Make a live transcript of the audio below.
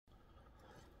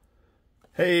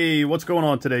Hey, what's going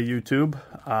on today, YouTube?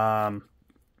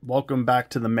 Welcome back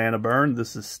to the Mana Burn.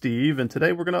 This is Steve, and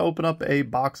today we're going to open up a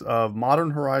box of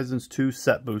Modern Horizons 2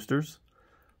 set boosters.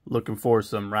 Looking for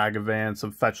some Ragavan,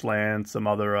 some Fetch Land, some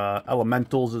other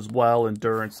elementals as well,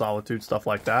 Endurance, Solitude, stuff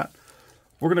like that.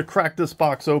 We're going to crack this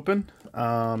box open,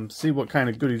 see what kind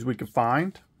of goodies we can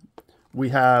find. We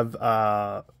have,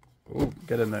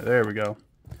 get in there, we go.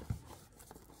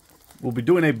 We'll be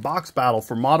doing a box battle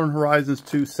for Modern Horizons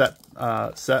 2 set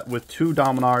with 2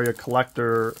 Dominaria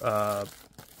collector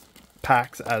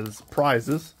packs as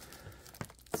prizes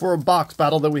for a box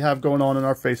battle that we have going on in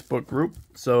our Facebook group.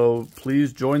 So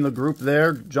please join the group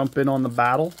there. Jump in on the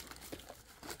battle.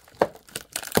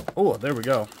 Oh, there we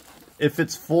go. If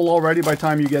it's full already by the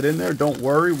time you get in there, don't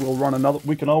worry. We'll run another.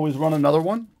 We can always run another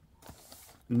one.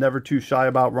 Never too shy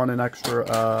about running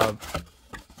extra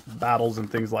battles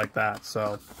and things like that.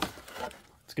 So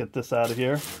let's get this out of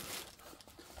here.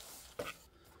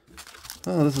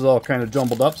 Oh, this is all kind of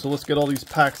jumbled up, so let's get all these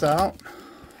packs out.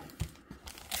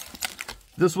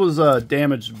 This was a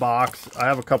damaged box. I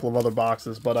have a couple of other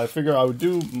boxes, but I figure I would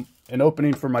do an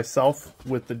opening for myself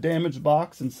with the damaged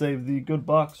box and save the good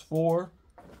box for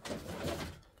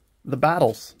the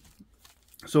battles.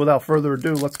 So without further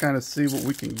ado, let's kind of see what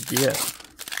we can get.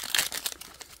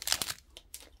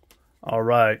 All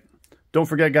right. Don't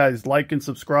forget, guys, like and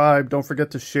subscribe. Don't forget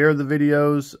to share the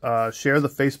videos. Share the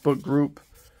Facebook group.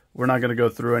 We're not going to go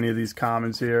through any of these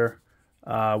commons here.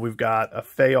 We've got a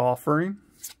Fey Offering.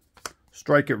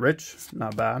 Strike It Rich.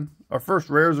 Not bad. Our first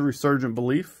rare is a Resurgent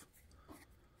Belief.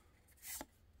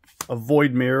 A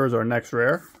Void Mirror is our next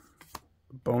rare.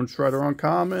 Bone Shredder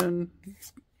uncommon.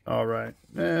 All right.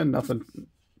 And nothing.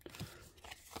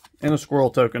 And a Squirrel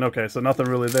Token. Okay, so nothing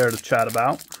really there to chat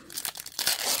about.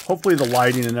 Hopefully the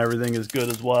lighting and everything is good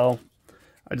as well.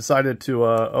 I decided to,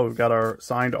 we've got our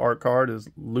signed art card is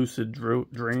Lucid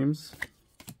Dreams.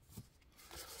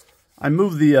 I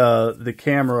moved the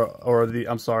camera, or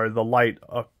the light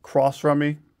across from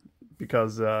me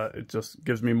because it just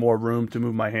gives me more room to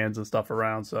move my hands and stuff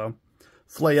around. So,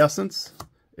 Flay Essence,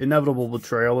 Inevitable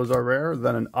Betrayal is our rare,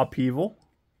 then an Upheaval.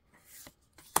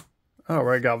 All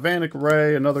right, Galvanic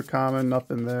Ray, another common,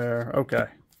 nothing there. Okay.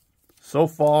 So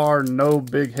far, no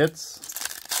big hits.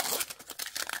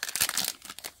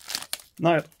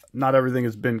 Not everything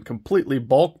has been completely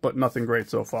bulk, but nothing great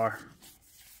so far.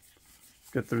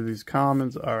 Get through these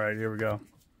commons. All right, here we go.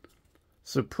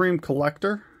 Supreme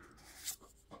Collector.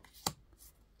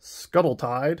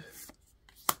 Scuttletide.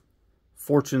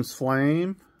 Fortune's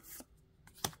Flame.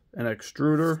 An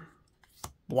Extruder.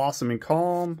 Blossoming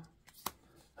Calm.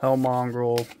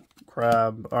 Hellmongrel.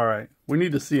 Crab. All right. We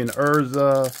need to see an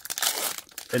Urza.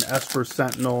 An Esper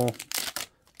Sentinel.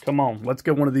 Come on, let's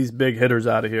get one of these big hitters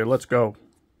out of here. Let's go.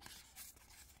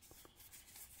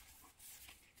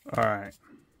 All right.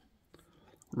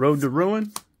 Road to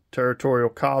Ruin. Territorial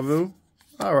Kavu.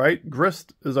 All right.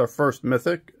 Grist is our first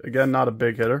mythic. Again, not a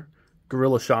big hitter.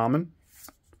 Gorilla Shaman.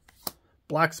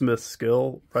 Blacksmith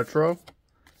Skill. Retro.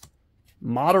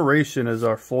 Moderation is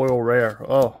our foil rare.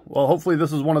 Oh, well, hopefully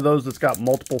this is one of those that's got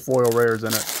multiple foil rares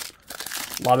in it.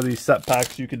 A lot of these set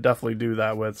packs you could definitely do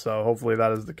that with, so hopefully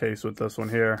that is the case with this one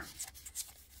here.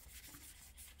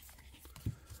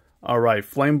 All right,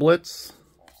 Flame Blitz,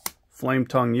 Flame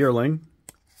Tongue Yearling,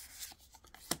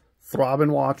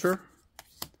 Throbbing Watcher,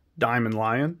 Diamond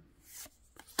Lion,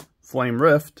 Flame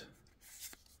Rift,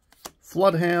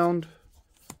 Floodhound,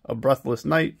 a Breathless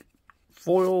Knight,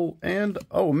 Foil, and,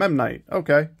 oh, Mem Knight.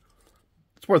 Okay.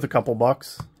 It's worth a couple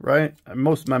bucks, right?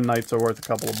 Most Mem Knights are worth a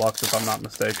couple of bucks if I'm not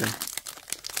mistaken.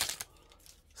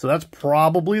 So that's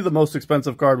probably the most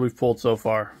expensive card we've pulled so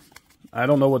far. I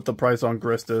don't know what the price on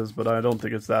Grist is, but I don't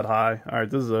think it's that high. All right,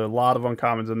 this is a lot of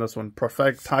uncommons in this one.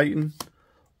 Perfect Titan,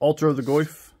 Ultra of the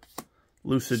Goyf,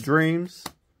 Lucid Dreams,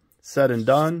 Said and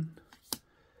Done,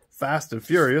 Fast and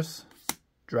Furious,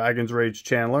 Dragon's Rage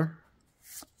Chandler.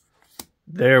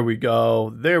 There we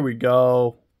go. There we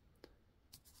go.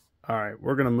 All right,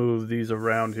 we're going to move these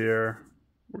around here.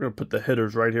 We're going to put the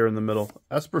hitters right here in the middle.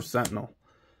 Esper Sentinel.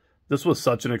 This was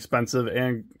such an expensive,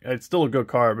 and it's still a good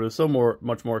card, but it's so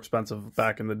much more expensive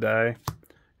back in the day.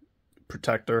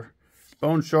 Protector,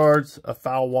 Bone Shards, a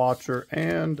Foul Watcher,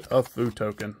 and a Foo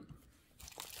Token.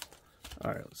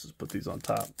 All right, let's just put these on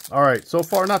top. All right, so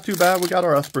far not too bad. We got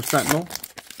our Esper Sentinel.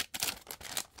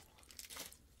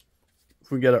 If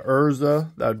we get an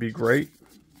Urza, that would be great.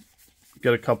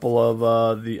 Get a couple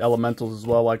of the elementals as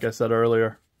well, like I said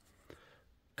earlier.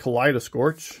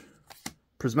 Kaleidoscorch.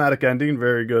 Prismatic Ending,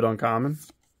 very good uncommon.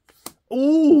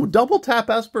 Ooh, double tap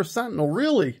Esper Sentinel,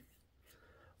 really?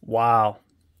 Wow.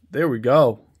 There we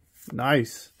go.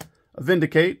 Nice. A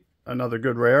Vindicate, another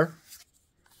good rare.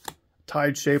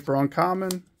 Tide Shaper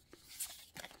uncommon.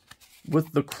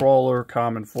 With the Crawler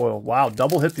common foil. Wow,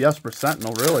 double hit the Esper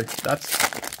Sentinel, really. That's...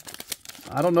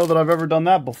 I don't know that I've ever done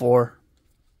that before.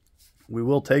 We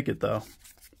will take it, though.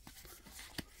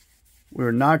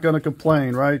 We're not going to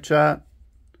complain, right, chat?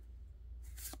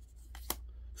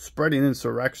 Spreading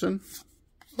Insurrection.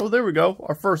 Oh, there we go.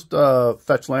 Our first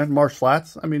fetch land, Marsh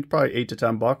Flats. I mean, probably $8 to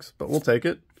 $10, but we'll take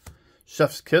it.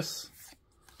 Chef's Kiss.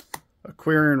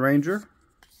 Aquarian Ranger.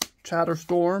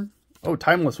 Chatterstorm. Oh,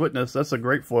 Timeless Witness. That's a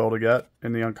great foil to get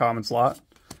in the uncommon slot.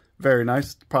 Very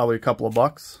nice. Probably a couple of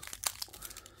bucks.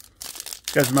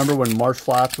 You guys remember when Marsh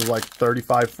Flats was like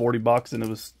 $35-$40 and it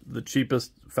was the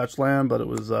cheapest fetch land, but it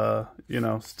was, you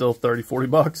know, still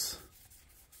 $30-$40?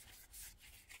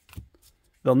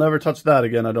 They'll never touch that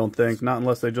again, I don't think. Not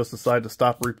unless they just decide to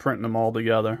stop reprinting them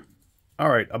altogether. All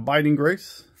right, Abiding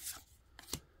Grace.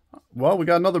 Well, we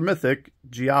got another Mythic.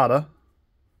 Giada.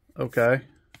 Okay.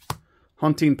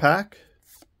 Hunting Pack.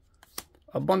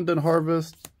 Abundant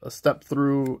Harvest. A Step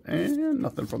Through. And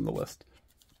nothing from the list.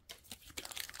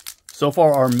 So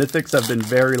far, our Mythics have been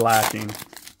very lacking.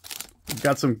 We've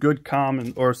got some good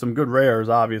common, or some good rares,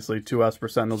 obviously. 2 Esper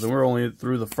Sentinels, and we're only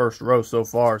through the first row so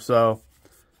far, so...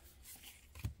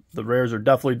 The rares are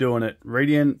definitely doing it.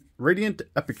 Radiant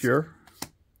Epicure.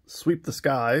 Sweep the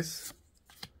Skies.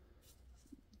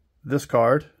 This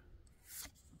card.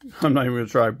 I'm not even going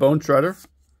to try. Bone Shredder.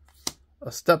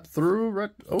 A Step Through.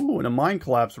 Oh, and a Mind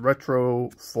Collapse Retro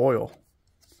Foil.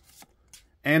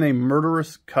 And a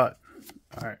Murderous Cut.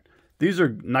 All right. These are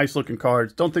nice looking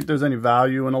cards. Don't think there's any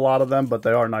value in a lot of them, but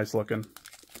they are nice looking.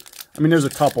 I mean, there's a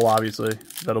couple, obviously,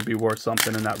 that'll be worth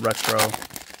something in that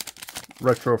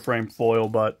retro frame foil,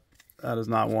 but that is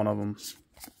not one of them.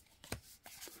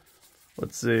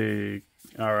 Let's see.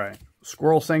 All right.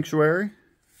 Squirrel Sanctuary.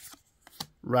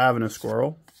 Ravenous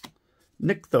Squirrel.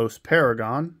 Nykthos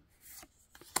Paragon.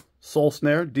 Soul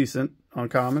Snare. Decent.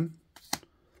 Uncommon.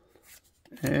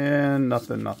 And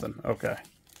nothing. Okay.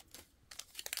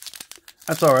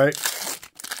 That's all right.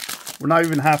 We're not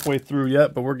even halfway through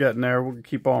yet, but we're getting there. We'll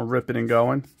keep on ripping and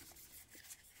going.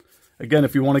 Again,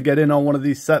 if you want to get in on one of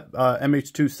these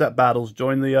MH2 set battles,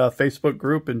 join the Facebook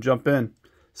group and jump in.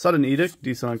 Sudden Edict,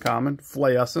 decent uncommon.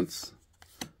 Flay Essence.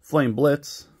 Flame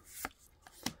Blitz.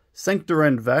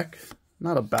 Sanctorend Vec,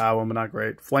 not a bad one, but not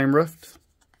great. Flame Rift.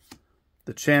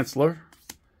 The Chancellor.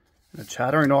 And a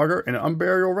Chattering Augur. And an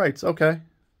Unburial Rites. Okay.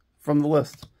 From the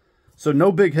list. So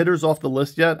no big hitters off the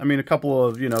list yet. I mean, a couple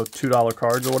of, you know, $2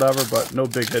 cards or whatever, but no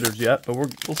big hitters yet. But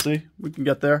we'll see. We can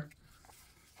get there.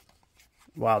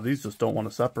 Wow, these just don't want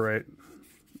to separate.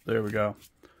 There we go.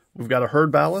 We've got a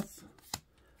Herd Baloth.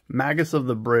 Magus of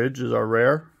the Bridge is our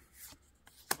rare.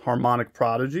 Harmonic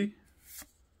Prodigy.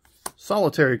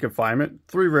 Solitary Confinement.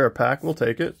 3 rare pack. We'll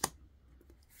take it.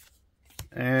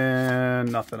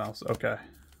 And nothing else. Okay.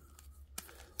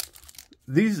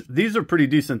 These are pretty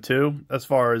decent too, as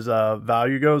far as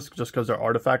value goes, just because they're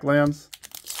artifact lands.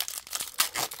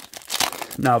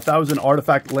 Now, if that was an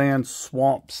artifact land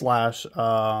swamp slash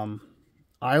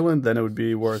island, then it would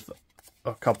be worth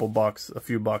a couple bucks, a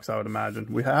few bucks, I would imagine.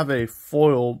 We have a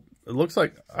foil. It looks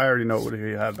like I already know what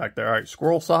you have back there. All right,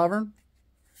 Squirrel Sovereign,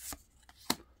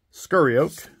 Scurry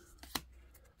Oak,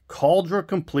 Cauldra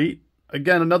Complete.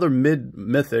 Again, another mid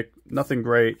mythic, nothing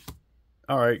great.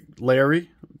 All right, Larry,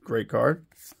 great card.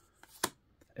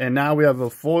 And now we have a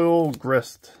foil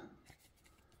Grist.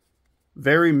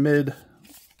 Very mid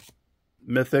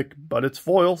mythic, but it's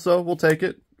foil, so we'll take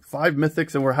it. 5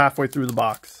 mythics and we're halfway through the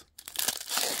box.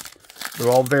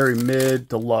 They're all very mid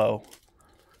to low.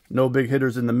 No big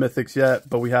hitters in the mythics yet,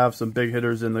 but we have some big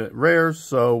hitters in the rares,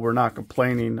 so we're not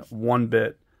complaining one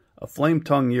bit. A Flame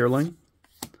Tongue Yearling.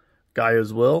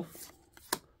 Gaia's Will.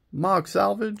 Mog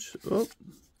Salvage. Oh.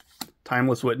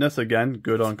 Timeless Witness, again,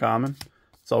 good uncommon.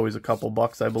 It's always a couple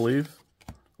bucks, I believe.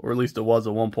 Or at least it was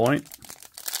at one point.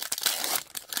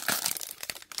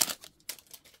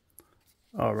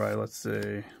 Alright, let's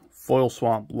see. Foil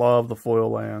Swamp. Love the foil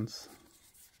lands.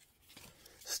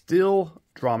 Steel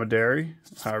Dromedary,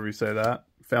 however you say that.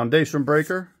 Foundation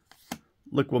Breaker.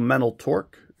 Liquimetal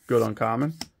Torque, good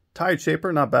uncommon. Tide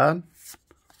Shaper, not bad.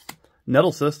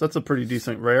 Nettlecyst, that's a pretty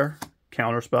decent rare.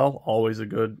 Counterspell, always a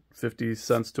good 50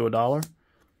 cents to $1.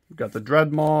 We've got the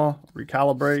Dreadmaw,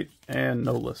 Recalibrate, and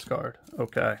no list card.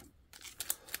 Okay.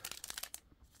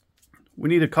 We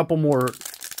need a couple more.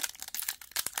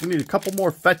 We need a couple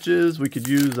more fetches. We could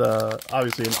use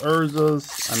obviously an Urza's.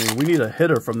 I mean, we need a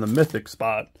hitter from the mythic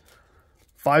spot.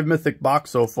 5 mythic box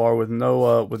so far with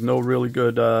no really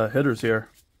good hitters here.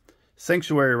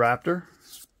 Sanctuary Raptor,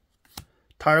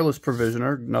 Tireless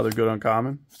Provisioner, another good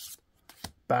uncommon.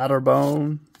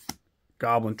 Batterbone,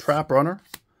 Goblin Trap Runner,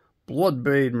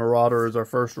 Bloodbade Marauder is our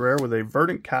first rare with a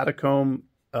Verdant Catacomb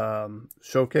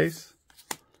showcase,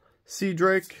 Sea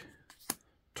Drake,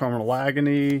 Terminal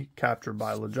Agony, captured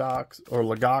by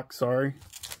Lagok, sorry.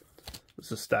 Let's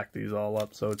just stack these all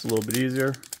up so it's a little bit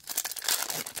easier.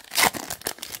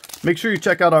 Make sure you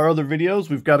check out our other videos.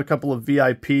 We've got a couple of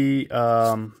VIP,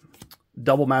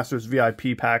 Double Masters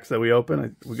VIP packs that we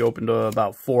open. We opened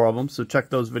about 4 of them, so check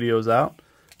those videos out.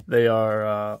 They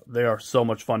are so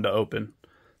much fun to open.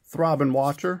 Throbbing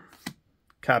Watcher,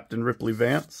 Captain Ripley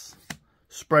Vance,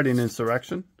 Spreading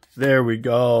Insurrection. There we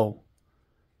go.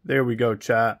 There we go,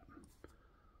 chat.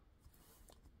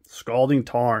 Scalding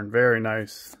Tarn, very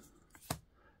nice.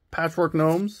 Patchwork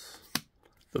Gnomes,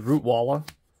 the Root Walla,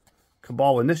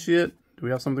 Cabal Initiate. Do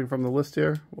we have something from the list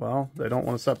here? Well, they don't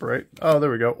want to separate. Oh,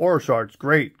 there we go. Aura Shards,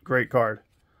 great, great card.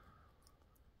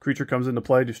 Creature comes into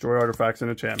play, destroy artifacts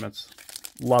and enchantments.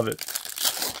 Love it.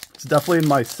 It's definitely in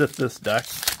my Sith this deck.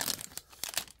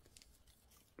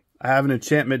 I have an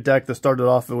enchantment deck that started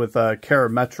off with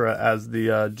Karametra as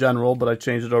the general, but I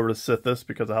changed it over to Sithis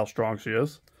because of how strong she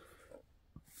is.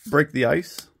 Break the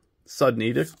Ice, Sudden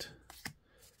Edict,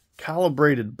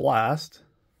 Calibrated Blast,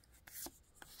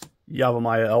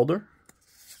 Yavimaya Elder,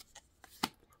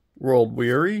 World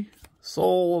Weary,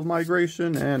 Soul of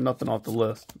Migration, and nothing off the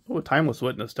list. Oh, a Timeless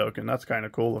Witness token. That's kind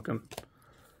of cool looking.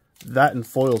 That and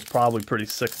foil's probably pretty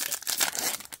sick.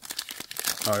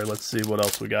 All right, let's see what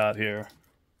else we got here.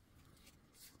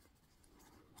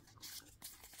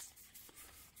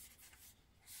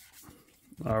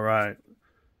 All right.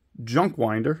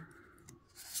 Junkwinder,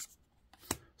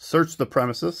 Search the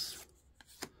Premises,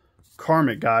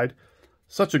 Karmic Guide.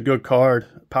 Such a good card.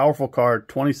 Powerful card.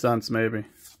 20 cents maybe.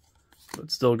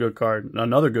 But still a good card.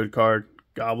 Another good card.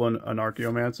 Goblin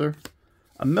Anarchaeomancer.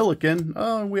 A Milliken.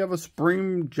 Oh, we have a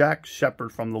Spring Jack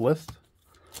Shepherd from the list.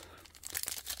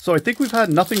 So I think we've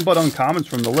had nothing but uncommons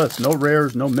from the list. No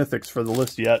rares, no mythics for the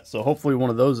list yet. So hopefully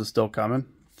one of those is still coming.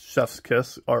 Chef's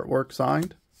Kiss artwork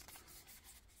signed.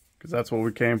 Because that's what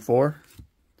we came for.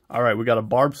 All right, we got a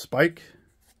Barbed Spike.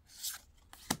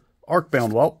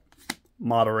 Arcbound Whelp.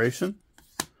 Moderation.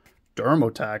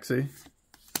 Dermotaxi.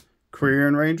 Career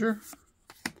Ranger.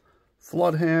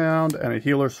 Floodhound. And a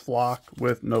Healer's Flock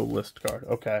with no list card.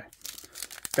 Okay.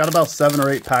 Got about 7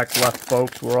 or 8 packs left,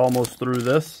 folks. We're almost through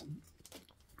this.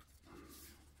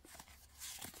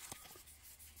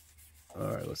 All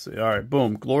right, let's see. All right,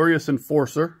 boom. Glorious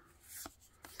Enforcer.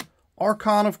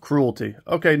 Archon of Cruelty.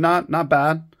 Okay, not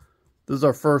bad. This is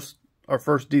our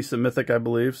first decent mythic, I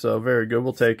believe, so very good.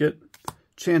 We'll take it.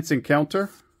 Chance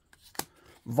Encounter.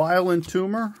 Violent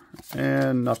Tumor,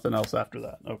 and nothing else after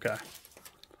that. Okay.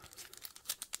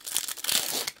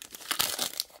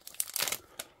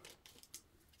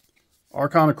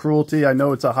 Archon of Cruelty, I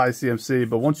know it's a high CMC,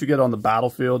 but once you get on the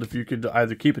battlefield, if you could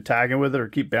either keep attacking with it or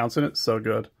keep bouncing it, so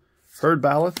good. Herd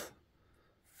Baloth,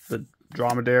 the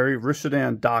Dromedary,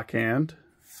 Rishadan Dockhand,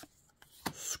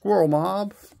 Squirrel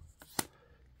Mob,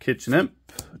 Kitchen Imp,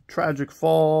 Tragic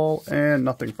Fall, and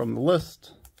nothing from the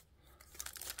list.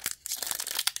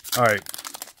 All right.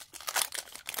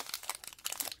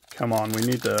 Come on, we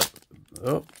need to...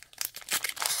 Oh,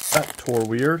 that tore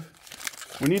weird.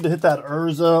 We need to hit that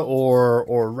Urza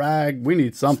or Rag. We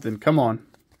need something. Come on.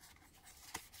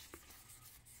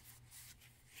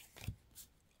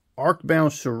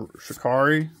 Arcbound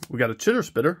Shikari. We got a Chitter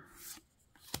Spitter.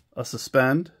 A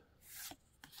Suspend.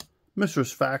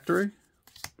 Mistress Factory.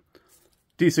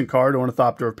 Decent card.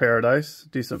 Ornithopter of Paradise.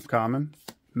 Decent common.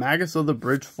 Magus of the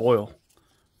Bridge foil.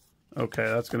 Okay,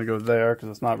 that's going to go there because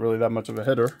it's not really that much of a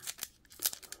hitter.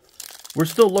 We're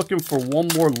still looking for one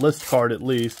more list card at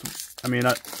least. I mean,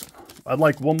 I'd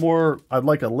like one more. I'd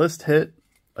like a list hit,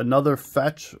 another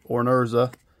fetch or an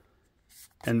Urza,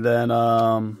 and then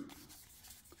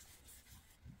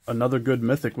another good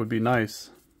mythic would be nice.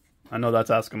 I know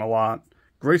that's asking a lot.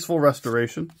 Graceful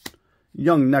Restoration,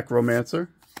 Young Necromancer,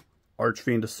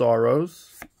 Archfiend of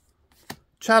Sorrows,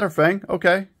 Chatterfang.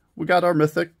 Okay, we got our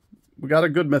mythic. We got a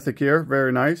good mythic here.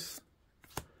 Very nice.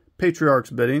 Patriarch's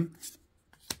Bidding,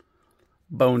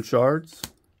 Bone Shards,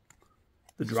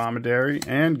 the Dromedary,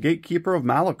 and Gatekeeper of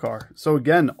Malakar. So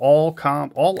again, all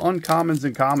uncommons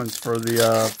and commons for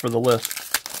the list.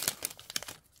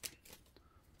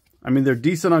 I mean, they're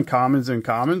decent uncommons and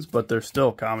commons, but they're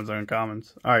still commons and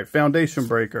uncommons. All right, Foundation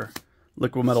Breaker,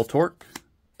 Liquid Metal Torque,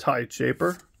 Tide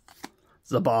Shaper,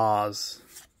 Zabaz,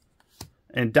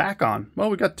 and Dakon. Well,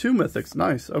 we got 2 mythics.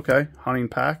 Nice. Okay, Hunting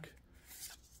Pack.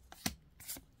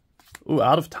 Ooh,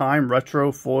 Out of Time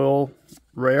retro foil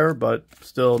rare, but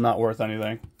still not worth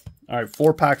anything. All right,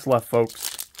 4 packs left,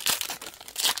 folks.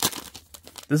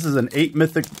 This is an 8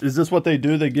 mythic. Is this what they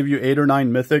do? They give you 8 or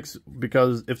 9 mythics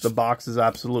because if the box is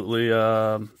absolutely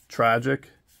tragic,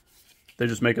 they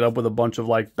just make it up with a bunch of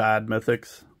like bad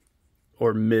mythics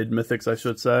or mid mythics, I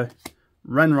should say.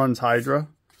 Ren runs Hydra.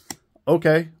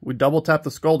 Okay, we double tap the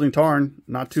Scalding Tarn.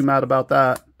 Not too mad about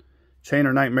that. Chain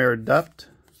or Nightmare Adept.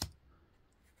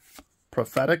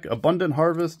 Prophetic, Abundant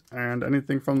Harvest, and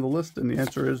anything from the list? And the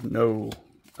answer is no.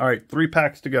 All right, 3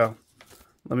 packs to go.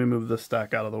 Let me move this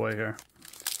stack out of the way here.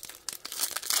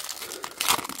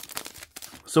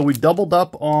 So we doubled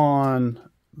up on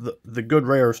the good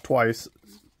rares twice.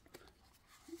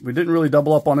 We didn't really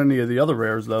double up on any of the other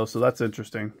rares, though, so that's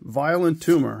interesting. Violent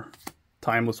Tumor,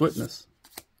 Timeless Witness,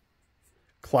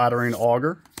 Clattering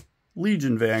Augur,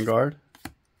 Legion Vanguard,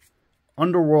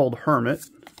 Underworld Hermit,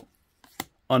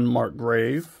 Unmarked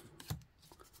Grave.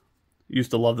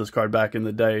 Used to love this card back in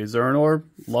the day. Zernor,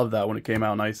 loved that when it came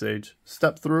out in Ice Age.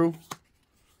 Step Through,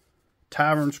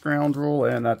 Tavern Scoundrel,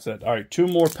 and that's it. All right, 2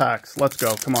 more packs. Let's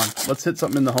go. Come on. Let's hit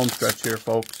something in the home stretch here,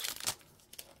 folks.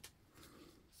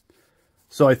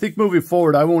 So I think moving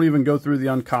forward, I won't even go through the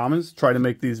uncommons. Try to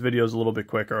make these videos a little bit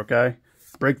quicker, okay?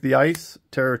 Break the Ice,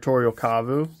 Territorial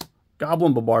Kavu,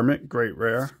 Goblin Bombardment, great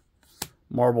rare,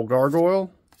 Marble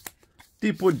Gargoyle,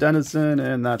 Deepwood Denizen,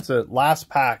 and that's it. Last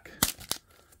pack.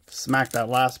 Smack that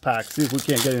last pack. See if we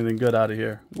can't get anything good out of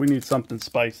here. We need something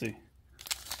spicy.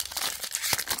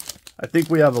 I think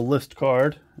we have a list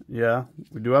card. Yeah,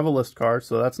 we do have a list card,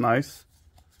 so that's nice.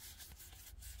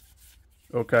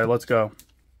 Okay, let's go.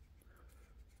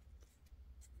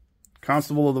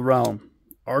 Constable of the Realm.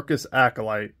 Arcus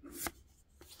Acolyte.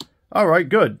 All right,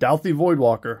 good. Douthie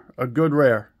Voidwalker. A good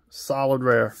rare. Solid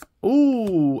rare.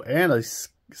 Ooh, and a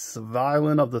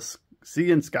Violin of the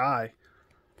Sea and Sky.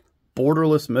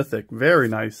 Borderless Mythic. Very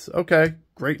nice. Okay,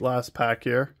 great last pack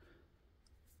here.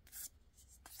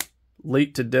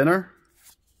 Late to Dinner,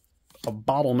 a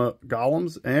Bottlenut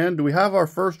Golems, and do we have our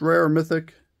first rare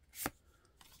mythic?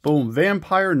 Boom,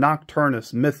 Vampire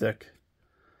Nocturnus Mythic.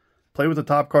 Play with the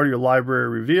top card of your library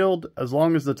revealed. As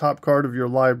long as the top card of your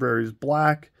library is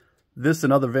black, this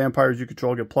and other vampires you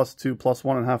control get +2,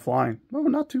 +1.5 flying. Oh,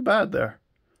 not too bad there.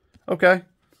 Okay,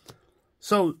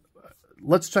 so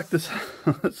let's check this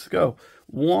out. Let's go.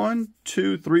 1,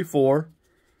 2, 3, 4.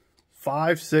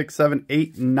 5, 6, 7,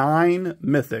 8, 9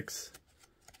 mythics.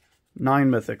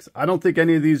 9 mythics. I don't think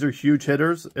any of these are huge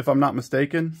hitters, if I'm not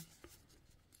mistaken.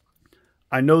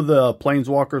 I know the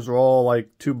Planeswalkers are all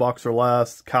like $2 or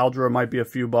less. Kaldra might be a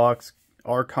few bucks.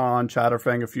 Archon,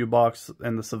 Chatterfang a few bucks,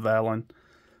 and the Savalan.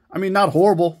 I mean, not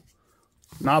horrible.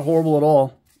 Not horrible at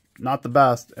all. Not the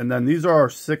best. And then these are our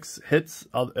 6 hits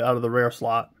out of the rare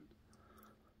slot.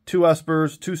 2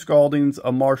 Espers, 2 Scaldings,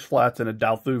 a Marsh Flats, and a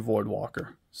Douthie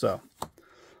Voidwalker. So,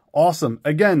 awesome.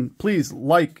 Again, please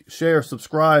like, share,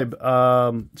 subscribe,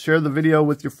 share the video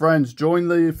with your friends, join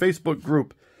the Facebook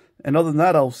group. And other than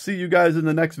that, I'll see you guys in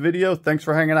the next video. Thanks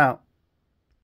for hanging out.